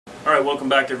All right, welcome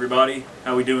back everybody.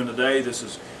 How we doing today? This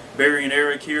is Barry and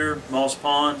Eric here, Moss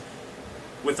Pond,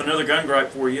 with another gun gripe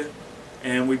for you.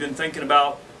 And we've been thinking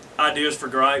about ideas for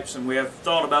gripes, and we have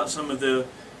thought about some of the,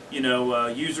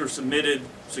 user submitted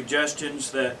suggestions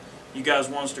that you guys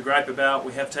want us to gripe about.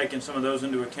 We have taken some of those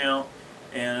into account,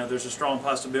 and there's a strong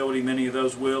possibility many of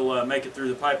those will make it through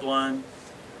the pipeline.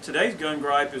 Today's gun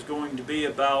gripe is going to be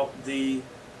about the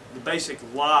basic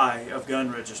lie of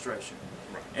gun registration.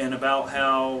 And about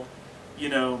how,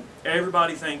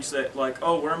 everybody thinks that, like,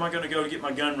 oh, where am I going to go to get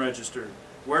my gun registered?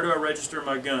 Where do I register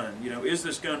my gun? Is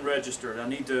this gun registered? I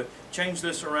need to change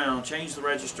this around, change the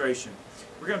registration.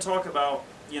 We're going to talk about,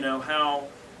 how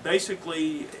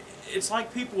basically it's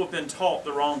like people have been taught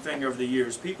the wrong thing over the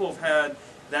years. People have had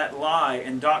that lie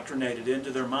indoctrinated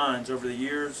into their minds over the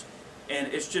years, and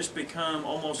it's just become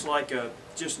almost like a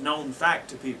just known fact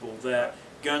to people that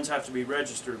guns have to be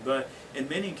registered, but in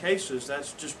many cases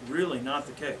that's just really not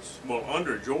the case. Well,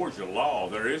 under Georgia law,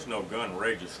 there is no gun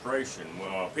registration.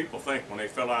 People think when they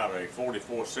fill out a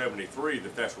 4473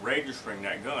 that that's registering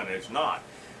that gun. It's not.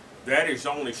 That is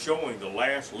only showing the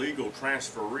last legal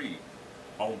transferee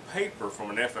on paper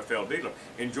from an FFL dealer.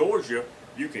 In Georgia,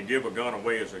 you can give a gun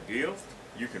away as a gift.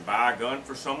 You can buy a gun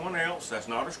for someone else. That's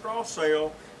not a straw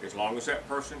sale, as long as that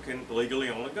person can legally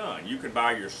own a gun. You can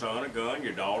buy your son a gun,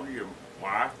 your daughter, your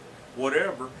wife,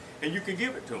 whatever, and you can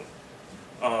give it to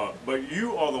them. But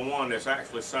you are the one that's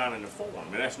actually signing the form,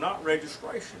 and that's not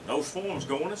registration. Those forms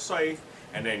go in a safe,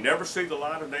 and they never see the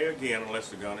light of day again unless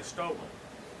the gun is stolen.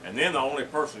 And then the only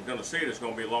person going to see it is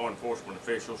going to be law enforcement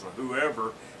officials or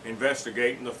whoever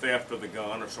investigating the theft of the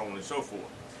gun or so on and so forth.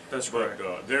 That's right.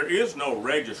 But there is no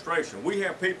registration. We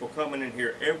have people coming in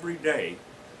here every day,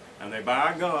 and they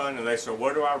buy a gun, and they say,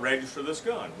 where do I register this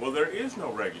gun? Well, there is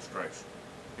no registration.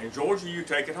 In Georgia, you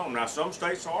take it home. Now, some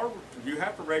states you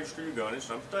have to register your gun in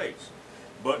some states,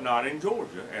 but not in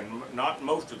Georgia, and not in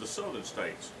most of the southern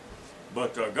states.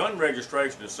 But gun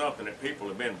registration is something that people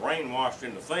have been brainwashed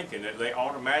into thinking that they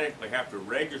automatically have to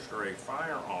register a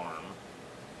firearm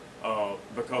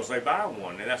because they buy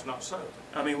one, and that's not so.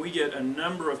 I mean, we get a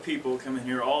number of people come in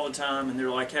here all the time, and they're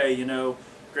like, hey,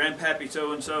 Grandpappy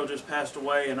so-and-so just passed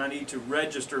away, and I need to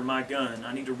register my gun.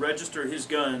 I need to register his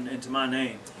gun into my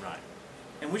name. Right.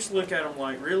 And we just look at them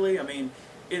like, really? I mean,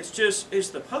 it's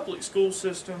the public school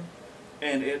system,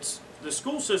 and it's the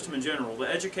school system in general, the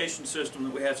education system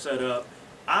that we have set up,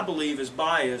 I believe is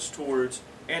biased towards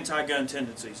anti-gun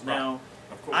tendencies. Right. Now,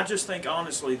 I just think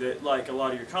honestly that, like, a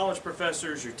lot of your college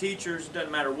professors, your teachers, it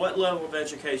doesn't matter what level of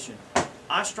education,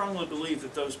 I strongly believe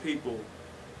that those people,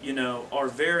 are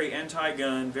very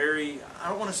anti-gun, very, I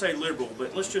don't want to say liberal,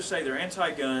 but let's just say they're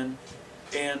anti-gun.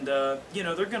 And,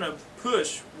 they're going to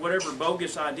push whatever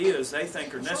bogus ideas they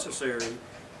think are necessary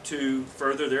to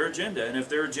further their agenda. And if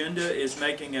their agenda is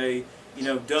making a,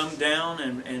 dumbed down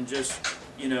and just,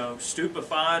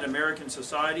 stupefied American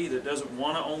society that doesn't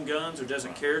want to own guns or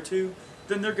doesn't care to,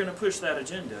 then they're going to push that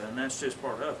agenda, and that's just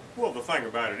part of it. Well, the thing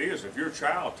about it is, if your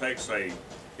child takes a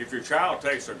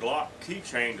Glock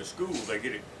keychain to school, they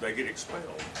get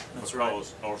expelled. That's right.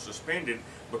 Or suspended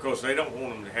because they don't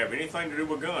want them to have anything to do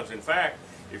with guns. In fact,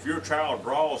 if your child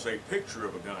draws a picture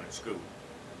of a gun at school,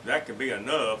 that could be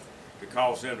enough to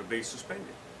cause them to be suspended.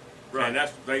 Right. And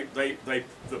that's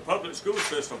the public school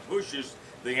system pushes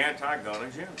the anti-gun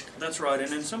agenda. That's right.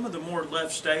 And in some of the more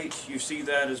left states, you see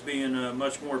that as being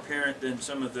much more apparent than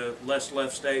some of the less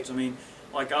left states. I mean,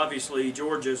 like, obviously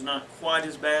Georgia is not quite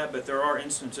as bad, but there are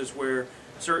instances where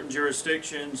certain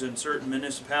jurisdictions and certain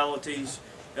municipalities,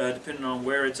 depending on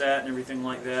where it's at and everything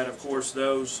like that, of course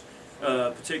those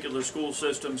particular school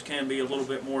systems can be a little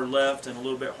bit more left and a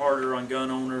little bit harder on gun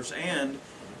owners and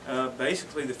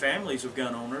basically the families of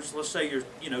gun owners. Let's say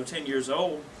you're 10 years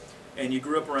old and you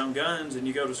grew up around guns and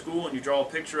you go to school and you draw a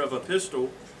picture of a pistol,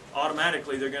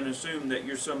 automatically they're going to assume that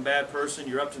you're some bad person,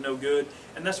 you're up to no good,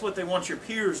 and that's what they want your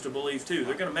peers to believe too.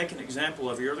 They're going to make an example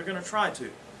of you, or they're going to try to.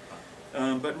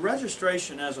 But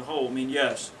registration as a whole, I mean,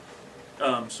 yes,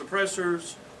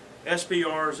 suppressors,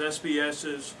 SBRs,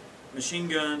 SBSs, machine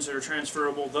guns that are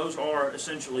transferable, those are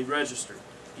essentially registered.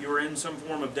 You are in some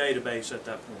form of database at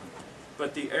that point.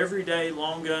 But the everyday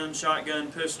long gun,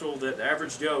 shotgun, pistol that the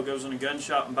average Joe goes in a gun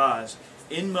shop and buys,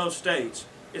 in most states,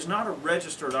 is not a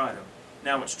registered item.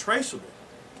 Now, it's traceable.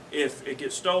 If it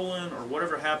gets stolen or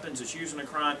whatever happens, it's used in a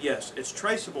crime, yes, it's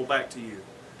traceable back to you.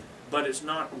 But it's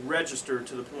not registered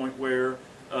to the point where,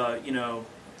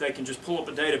 they can just pull up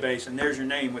a database and there's your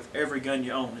name with every gun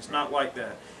you own. It's not like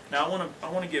that. Now, I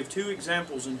want to give two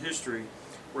examples in history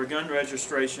where gun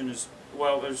registration is,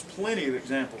 well, there's plenty of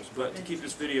examples, but to keep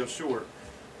this video short,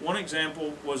 one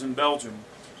example was in Belgium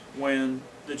when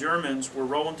the Germans were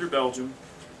rolling through Belgium,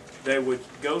 they would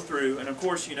go through, and of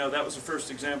course, you know, that was the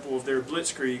first example of their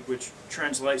blitzkrieg, which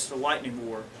translates to lightning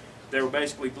war. They were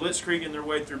basically blitzkrieging their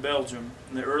way through Belgium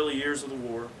in the early years of the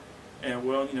war, and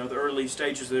well, you know, the early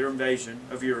stages of their invasion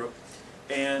of Europe.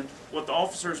 And what the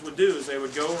officers would do is they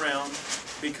would go around,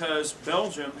 because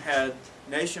Belgium had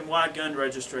nationwide gun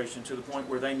registration to the point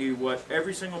where they knew what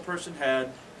every single person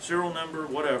had, serial number,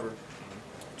 whatever.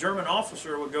 German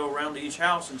officer would go around to each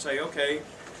house and say, okay,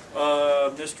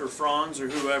 Mr. Franz or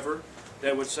whoever,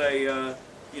 they would say,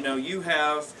 you know, you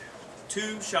have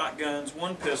 2 shotguns,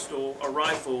 1 pistol, a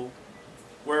rifle,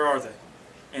 where are they?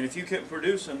 And if you couldn't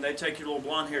produce them, they'd take your little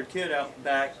blonde-haired kid out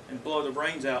back and blow their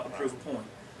brains out and prove a point.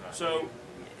 So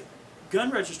gun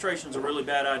registration is a really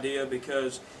bad idea,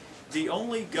 because the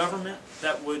only government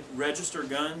that would register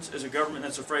guns is a government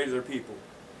that's afraid of their people.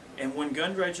 And when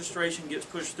gun registration gets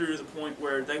pushed through to the point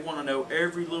where they want to know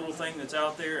every little thing that's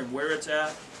out there and where it's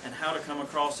at and how to come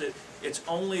across it, it's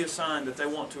only a sign that they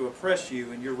want to oppress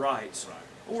you and your rights.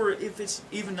 Or if it's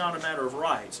even not a matter of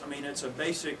rights. I mean, it's a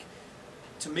basic,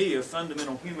 to me, a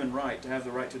fundamental human right to have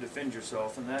the right to defend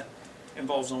yourself, and that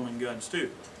involves owning guns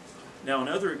too. Now,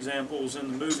 another example is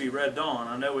in the movie Red Dawn.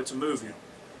 I know it's a movie,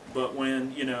 but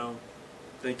when, you know,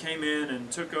 they came in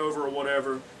and took over or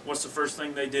whatever, what's the first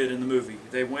thing they did in the movie?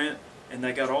 They went and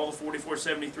they got all the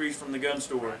 4473s from the gun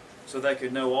store so they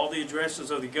could know all the addresses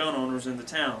of the gun owners in the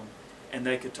town, and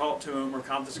they could talk to them or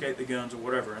confiscate the guns or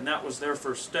whatever. And that was their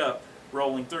first step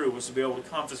rolling through, was to be able to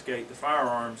confiscate the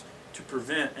firearms to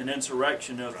prevent an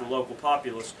insurrection of the local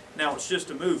populace. Now, it's just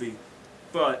a movie,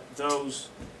 but those,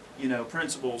 you know,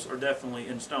 principles are definitely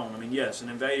in stone. I mean, yes, an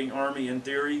invading army, in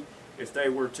theory, if they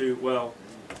were to, well,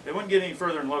 they wouldn't get any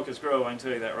further in Locust Grove, I can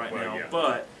tell you that right now. Yeah.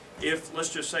 But if,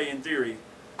 let's just say in theory,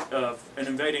 an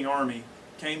invading army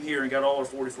came here and got all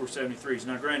their 4473s,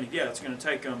 now granted, yeah, it's going to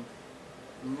take them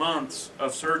months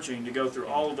of searching to go through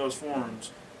all of those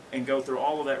forms and go through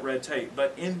all of that red tape.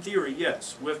 But in theory,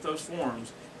 yes, with those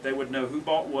forms, they would know who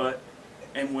bought what,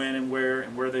 and when and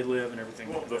where they live and everything.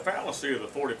 Well, the fallacy of the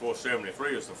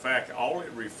 4473 is the fact that all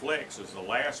it reflects is the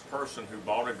last person who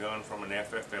bought a gun from an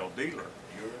FFL dealer.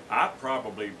 I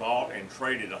probably bought and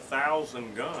traded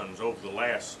 1,000 guns over the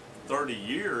last 30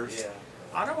 years. Yeah.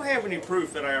 I don't have any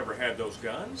proof that I ever had those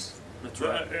guns. That's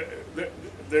right.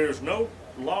 There's no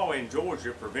law in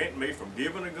Georgia preventing me from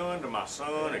giving a gun to my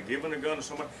son or giving a gun to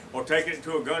somebody, or taking it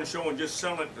to a gun show and just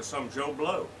selling it to some Joe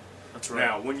Blow. That's right.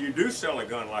 Now, when you do sell a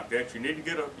gun like that, you need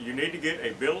to get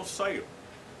a bill of sale.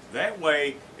 That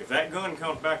way, if that gun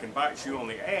comes back and bites you on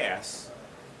the ass,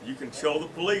 you can tell the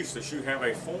police that you have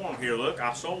a form here. Look,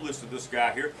 I sold this to this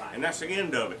guy here, and that's the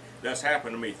end of it. That's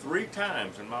happened to me 3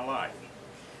 times in my life.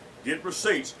 Get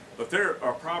receipts, but there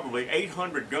are probably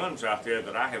 800 guns out there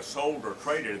that I have sold or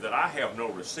traded that I have no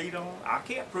receipt on. I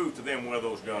can't prove to them where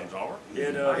those guns are.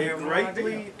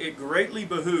 It greatly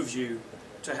behooves you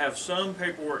to have some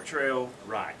paperwork trail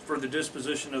Right. for the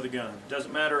disposition of the gun.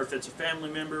 Doesn't matter if it's a family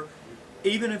member,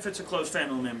 even if it's a close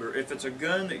family member. If it's a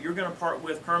gun that you're going to part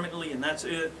with permanently and that's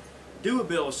it, do a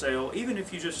bill of sale. Even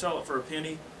if you just sell it for a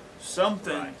penny,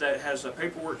 something Right. that has a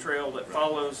paperwork trail that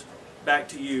follows back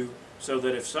to you, so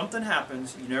that if something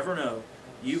happens, you never know,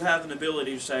 you have an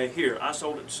ability to say, here, I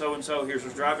sold it to so-and-so, here's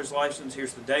his driver's license,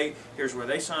 here's the date, here's where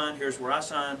they signed, here's where I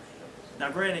signed. Now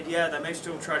granted, yeah, they may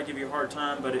still try to give you a hard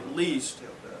time, but at least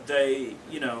they,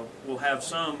 you know, will have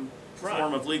some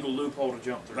form of legal loophole to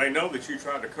jump through. They know that you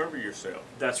tried to cover yourself.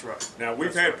 That's right. Now,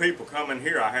 we've That's had right. people come in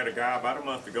here. I had a guy about a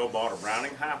month ago bought a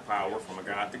Browning High Power from a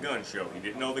guy at the gun show. He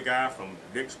didn't know the guy from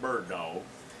Dick's Bird Dog.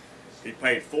 He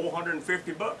paid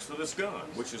 $450 for this gun,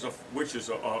 which is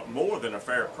a more than a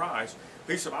fair price.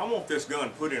 He said, "I want this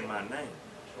gun put in my name."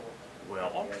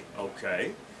 Well,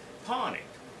 okay, pawn it.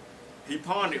 He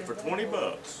pawned it for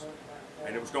 $20,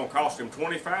 and it was going to cost him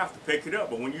 $25 to pick it up.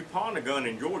 But when you pawn a gun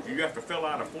in Georgia, you have to fill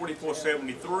out a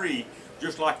 4473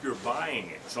 just like you're buying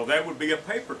it. So that would be a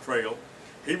paper trail.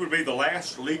 He would be the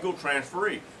last legal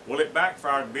transferee. Well, it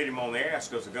backfired and bit him on the ass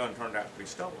because the gun turned out to be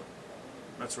stolen.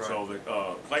 That's right. So the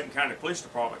Clayton County Police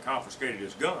Department confiscated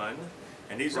his gun,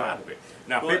 and he's Right. out of it.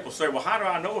 Now, But- people say, well, how do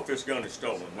I know if this gun is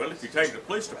stolen? Well, if you take it to the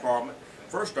police department,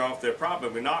 first off, they're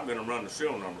probably not going to run the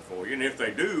serial number for you. And if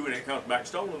they do, and it comes back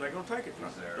stolen, they're going to take it from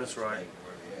you. That's right.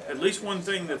 At least one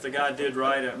thing that the guy did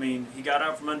right, I mean, he got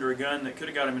out from under a gun that could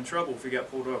have got him in trouble if he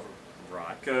got pulled over.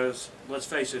 Right. Because, let's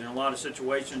face it, in a lot of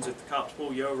situations, if the cops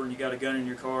pull you over and you got a gun in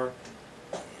your car,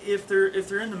 if they're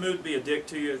in the mood to be a dick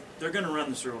to you, they're going to run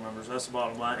the serial numbers. That's the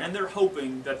bottom line. And they're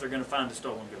hoping that they're going to find a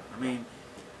stolen gun. I mean,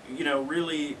 you know,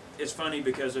 really, it's funny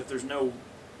because if there's no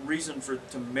reason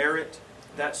to merit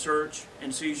that search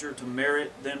and seizure, to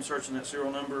merit them searching that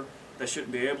serial number, They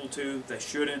shouldn't be able to. They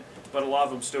shouldn't. But a lot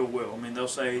of them still will. I mean, they'll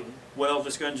say, well,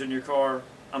 this gun's in your car,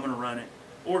 I'm going to run it.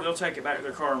 Or they'll take it back to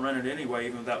their car and run it anyway,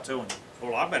 even without telling you.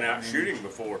 Well, I've been out shooting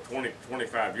before.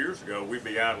 25 years ago, we'd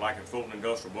be out like in Fulton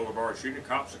Industrial Boulevard shooting.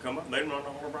 Cops would come up and they'd run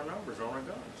all of our numbers on our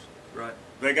guns. Right.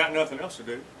 They got nothing else to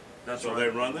do. That's so right. they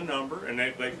run the number, and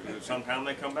they sometimes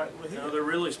they come back with a hit. No, they're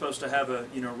really supposed to have a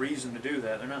reason to do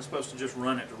that. They're not supposed to just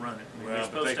run it to run it. I mean, they're Well,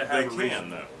 supposed but to have a they reason. can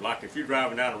though. Like if you're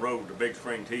driving down the road with a big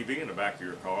screen TV in the back of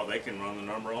your car, they can run the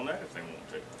number on that if they want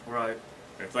to. Right.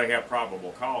 If they have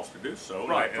probable cause to do so.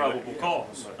 Right. and Probable yeah,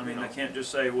 cause. but, I mean, you know, they can't just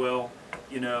say, well,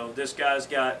 this guy's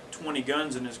got 20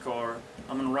 guns in his car.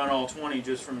 I'm going to run all 20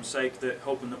 just from the sake that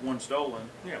hoping that one's stolen.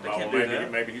 Yeah, they well, can't do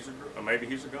that. maybe he's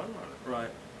a gun runner. Right.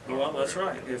 Well, that's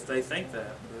right. If they think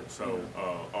that. But, So,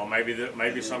 or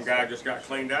maybe some guy just got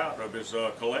cleaned out of his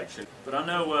collection. But I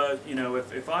know,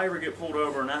 if I ever get pulled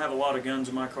over and I have a lot of guns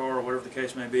in my car or whatever the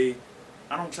case may be,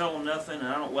 I don't tell them nothing and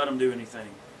I don't let them do anything.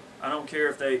 I don't care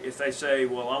if they say,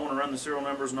 well, I want to run the serial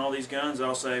numbers and all these guns.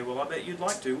 I'll say, well, I bet you'd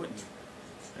like to, wouldn't you?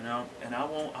 And I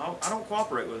don't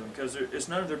cooperate with them because it's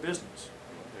none of their business.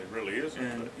 It really isn't.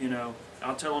 And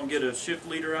I'll tell them get a shift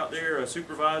leader out there, a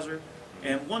supervisor,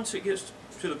 and once it gets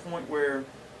to the point where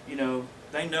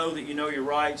they know that you know your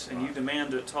rights and you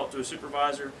demand to talk to a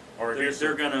supervisor, or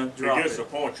they're going to drop it. It gets to the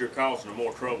point you're causing them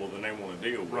more trouble than they want to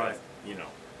deal with. Right.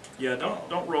 Yeah, don't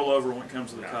don't roll over when it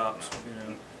comes to the No, cops.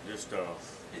 no. Just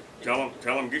tell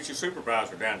them get your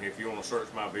supervisor down here if you want to search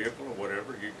my vehicle or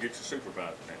whatever. You get your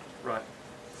supervisor down. Right.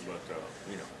 But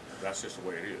that's just the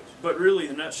way it is. But really,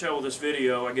 the nutshell of this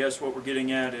video, I guess what we're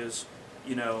getting at is,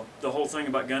 the whole thing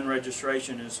about gun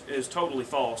registration is totally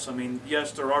false. I mean,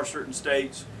 yes, there are certain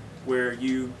states where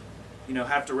you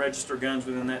have to register guns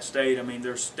within that state. I mean,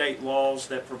 there's state laws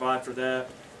that provide for that.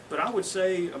 But I would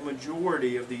say a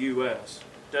majority of the U.S.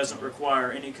 doesn't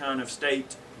require any kind of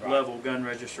state level gun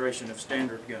registration of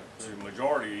standard guns. The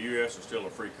majority of the U.S. is still a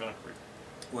free country.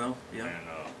 Well, yeah. And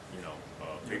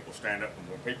people stand up, and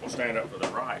when people stand up for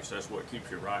their rights, that's what keeps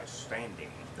your rights standing.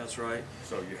 That's right.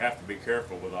 So you have to be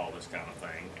careful with all this kind of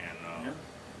thing. And Yeah.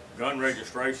 gun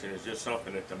registration is just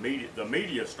something that the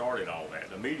media started all that.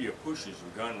 The media pushes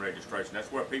the gun registration.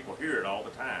 That's where people hear it all the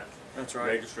time. That's right.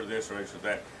 Register this, register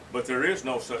that. But there is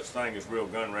no such thing as real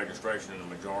gun registration in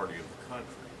the majority of the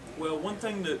country. Well, one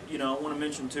thing that I want to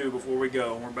mention too before we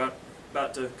go, and we're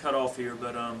about to cut off here,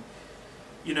 but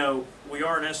we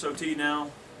are an SOT now.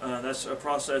 That's a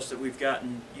process that we've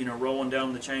gotten rolling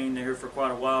down the chain here for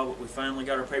quite a while, but we finally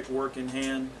got our paperwork in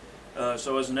hand.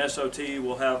 So as an SOT,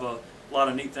 we'll have a lot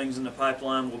of neat things in the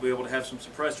pipeline. We'll be able to have some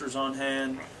suppressors on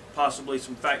hand, possibly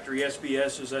some factory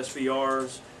SBSs,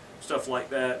 SVRs, stuff like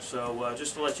that. So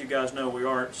just to let you guys know, we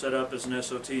are set up as an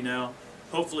SOT now.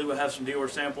 Hopefully we'll have some dealer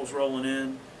samples rolling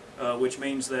in, which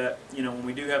means that when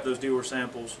we do have those dealer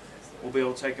samples, we'll be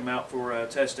able to take them out for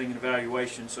testing and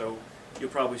evaluation. So you'll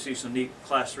probably see some neat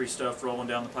Class 3 stuff rolling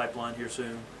down the pipeline here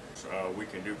soon. We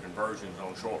can do conversions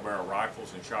on short barrel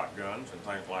rifles and shotguns and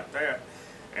things like that.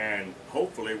 And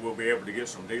hopefully we'll be able to get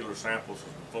some dealer samples of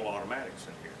some full automatics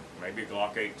in here. Maybe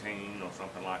Glock 18 or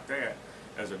something like that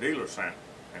as a dealer sample.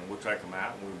 And we'll take them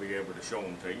out and we'll be able to show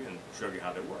them to you and show you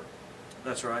how they work.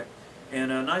 That's right.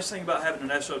 And a nice thing about having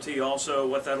an SOT also,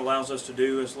 what that allows us to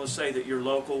do is, let's say that you're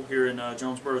local here in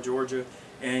Jonesboro, Georgia,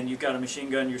 and you've got a machine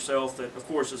gun yourself that of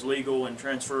course is legal and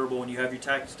transferable and you have your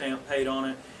tax stamp paid on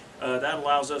it. That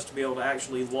allows us to be able to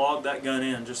actually log that gun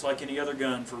in just like any other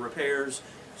gun for repairs.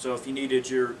 So if you needed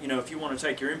if you want to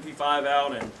take your MP5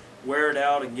 out and wear it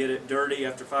out and get it dirty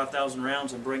after 5,000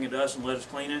 rounds and bring it to us and let us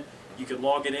clean it, you could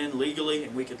log it in legally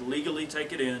and we could legally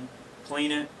take it in,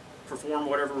 clean it, perform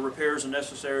whatever repairs are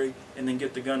necessary, and then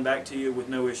get the gun back to you with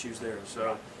no issues there.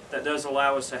 So that does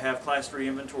allow us to have Class 3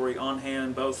 inventory on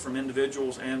hand, both from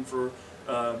individuals and for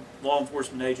law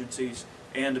enforcement agencies,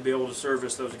 and to be able to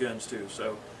service those guns too.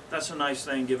 So that's a nice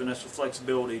thing, giving us the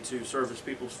flexibility to service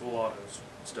people's full autos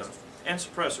and stuff. And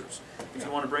suppressors. If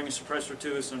you want to bring a suppressor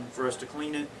to us and for us to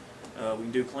clean it, we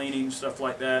can do cleaning, stuff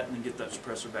like that, and then get that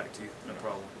suppressor back to you, no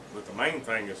problem. But the main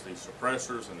thing is the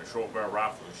suppressors and the short barrel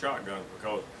rifles and shotguns,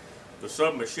 because the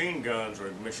submachine guns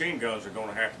or machine guns are going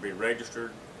to have to be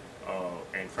registered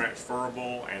and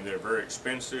transferable, and they're very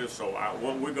expensive. So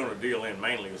what we're going to deal in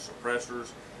mainly is suppressors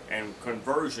and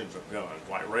conversions of guns.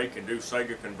 Like Ray can do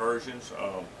Sega conversions.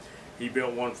 He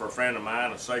built one for a friend of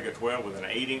mine, a Sega 12 with an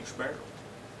 8-inch barrel.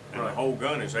 And the whole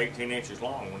gun is 18 inches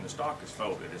long when the stock is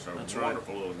folded. It's a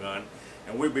wonderful little gun.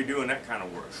 And we'll be doing that kind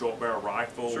of work. Short barrel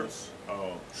rifles,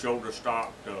 shoulder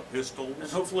stocked pistols.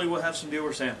 And hopefully we'll have some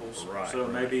dealer samples. Right, so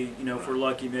maybe, if we're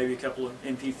lucky, maybe a couple of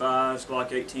MP5s,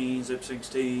 Glock 18s, Zip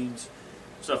 16s,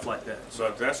 stuff like that. So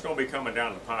So that's going to be coming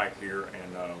down the pike here,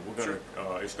 and we're going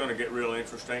to. It's going to get real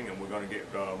interesting, and we're going to get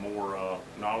more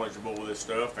knowledgeable with this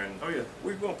stuff, and oh yeah.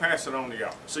 we're going to pass it on to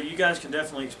y'all. So you guys can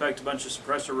definitely expect a bunch of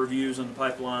suppressor reviews in the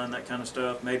pipeline, that kind of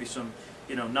stuff. Maybe some,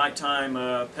 nighttime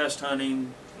pest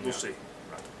hunting. We'll Yeah. see.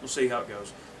 Right. We'll see how it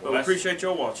goes. Well, But we that's- appreciate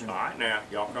y'all watching. All right, now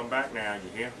y'all come back now. You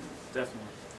hear? Definitely.